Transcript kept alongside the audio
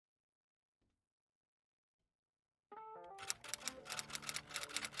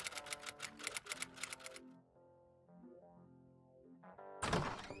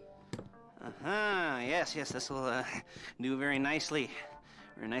yes, this will do very nicely.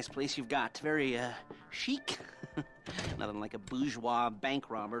 Very nice place you've got. Very chic. Nothing like a bourgeois bank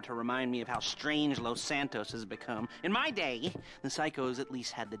robber to remind me of how strange Los Santos has become. In my day, the psychos at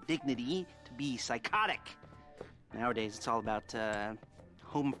least had the dignity to be psychotic. Nowadays, it's all about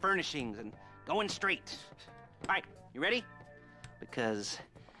home furnishings and going straight. All right, you ready? Because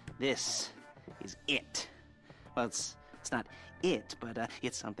this is it. Well, it's not it, but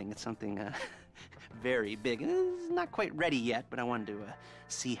it's something very big. It's not quite ready yet, but I wanted to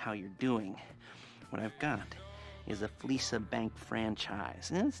see how you're doing. What I've got is a Fleeca bank franchise.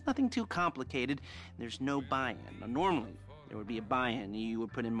 And it's nothing too complicated. There's no buy-in. Now, normally, there would be a buy-in. You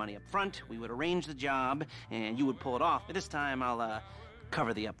would put in money up front, we would arrange the job, and you would pull it off. But this time, I'll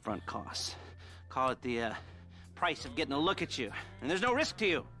cover the upfront costs. Call it the price of getting a look at you. And there's no risk to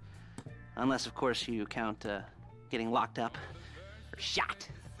you. Unless, of course, you count getting locked up or shot.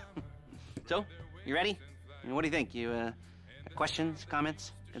 So, you ready? I mean, what do you think? You got questions,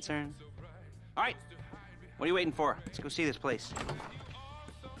 comments, concerns? All right. What are you waiting for? Let's go see this place.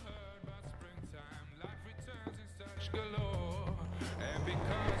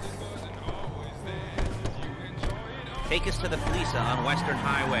 Take us to the Fleeca on Western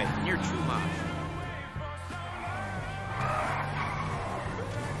Highway, near Trumont.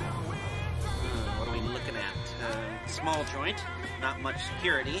 What are we looking at? Small joint, not much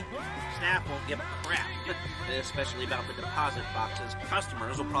security. Staff won't give a crap, especially about the deposit boxes.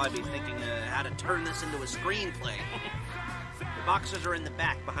 Customers will probably be thinking how to turn this into a screenplay. The boxes are in the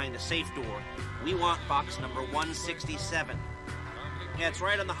back behind a safe door. We want box number 167. Yeah, it's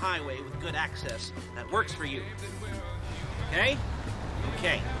right on the highway with good access. That works for you. Okay?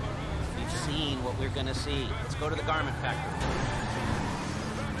 Okay. We've seen what we're gonna see. Let's go to the garment factory.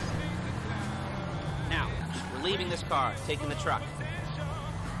 Now, we're leaving this car, taking the truck.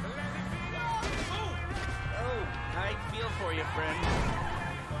 I feel for you, friend.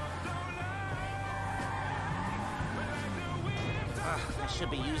 I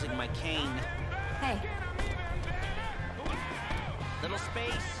should be using my cane. Hey. Little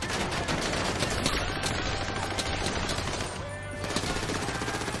space.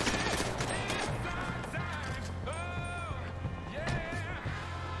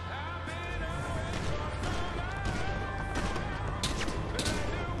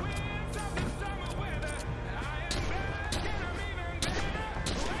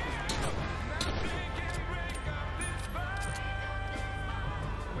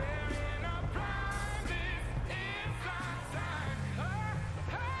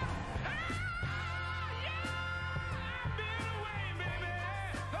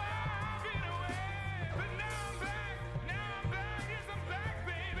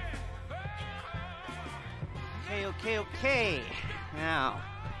 Okay. Now,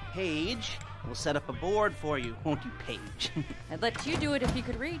 Paige will set up a board for you, won't you, Paige? I'd let you do it if you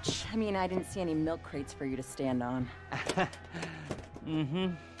could reach. I mean, I didn't see any milk crates for you to stand on.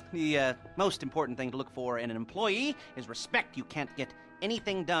 The most important thing to look for in an employee is respect. You can't get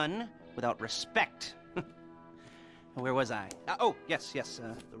anything done without respect. Where was I? Yes,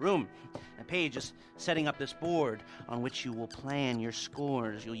 the room. Paige is setting up this board on which you will plan your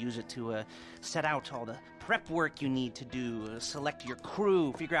scores. You'll use it to set out all the prep work you need to do, select your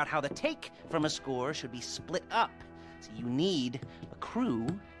crew, figure out how the take from a score should be split up. So you need a crew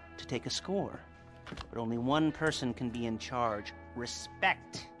to take a score. But only one person can be in charge.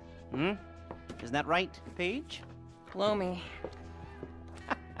 Respect. Isn't that right, Paige? Blow me.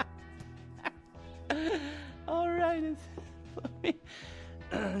 All right.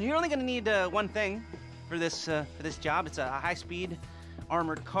 You're only going to need one thing for this job. It's a high-speed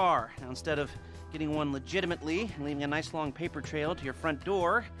armored car. Now, instead of getting one legitimately and leaving a nice long paper trail to your front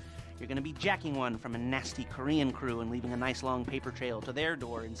door, you're going to be jacking one from a nasty Korean crew and leaving a nice long paper trail to their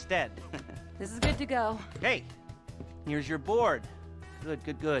door instead. This is good to go. Okay, here's your board.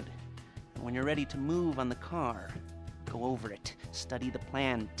 Good. And when you're ready to move on the car, go over it, study the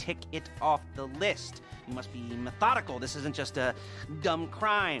plan, tick it off the list. You must be methodical. This isn't just a dumb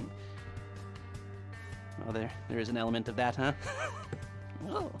crime. Oh, there is an element of that, huh?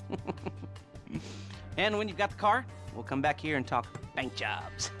 Oh. And when you've got the car, we'll come back here and talk bank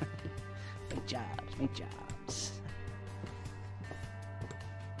jobs. Bank jobs.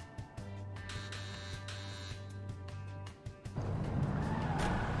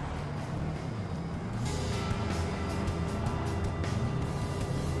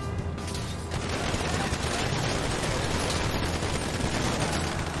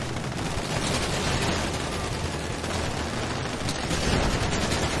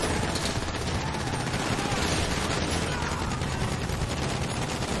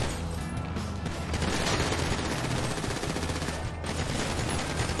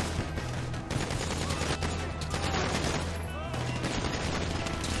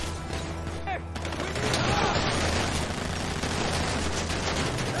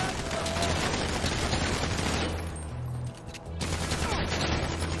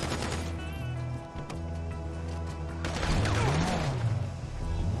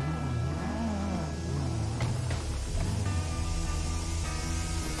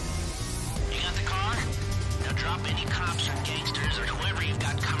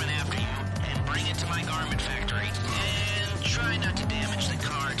 garment factory. And try not to damage the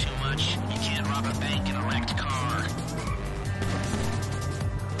car too much. You can't rob a bank in a wrecked car.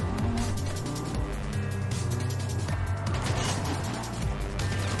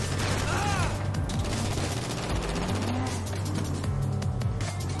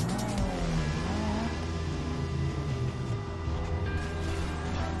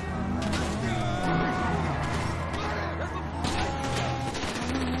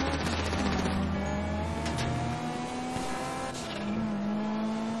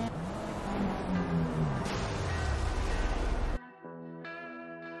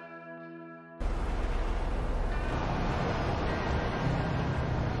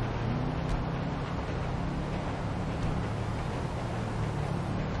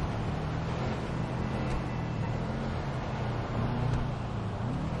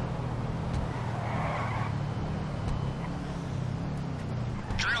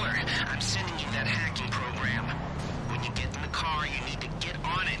 I'm sending you that hacking program. When you get in the car, you need to get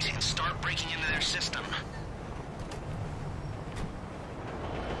on it and start breaking into their system.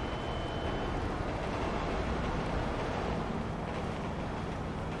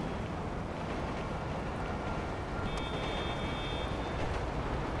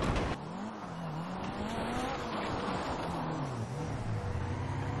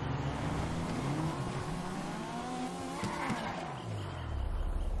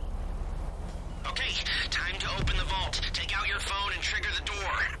 Okay, time to open the vault. Take out your phone and trigger the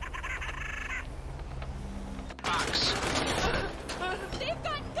door. Box. They've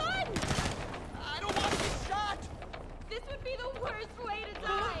got guns! I don't want to get shot! This would be the worst way to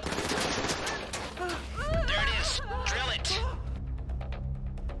die! There it is. Drill it.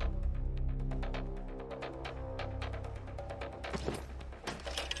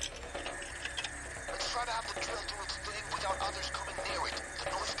 Let's try to have the drill do its thing without others coming near it. The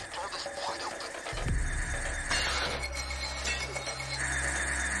noise can blow this wide open.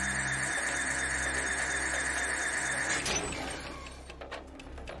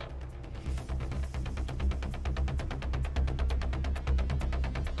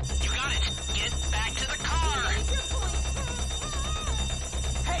 You got it. Get back to the car.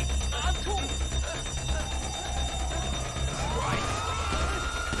 Hey, I'm cool!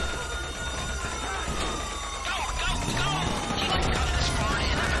 Go, go, go! You can come this far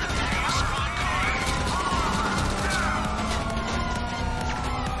in under the back of a squad car.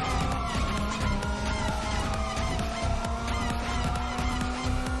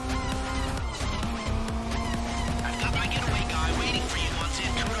 I've got my getaway guy waiting for you on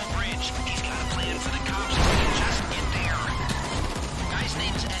Santos Bridge. He's got a plan for the cops if we can just get there. Guy's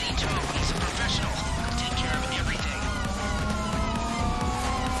name's Eddie Toe. He's a professional. He'll take care of everything.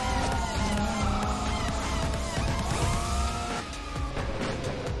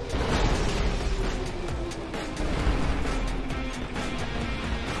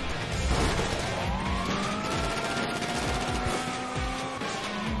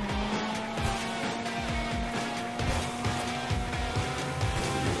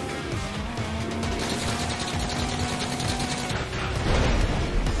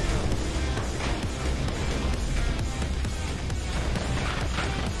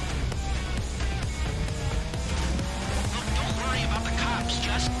 Look, don't worry about the cops.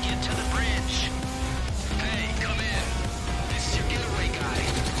 Just get to the bridge.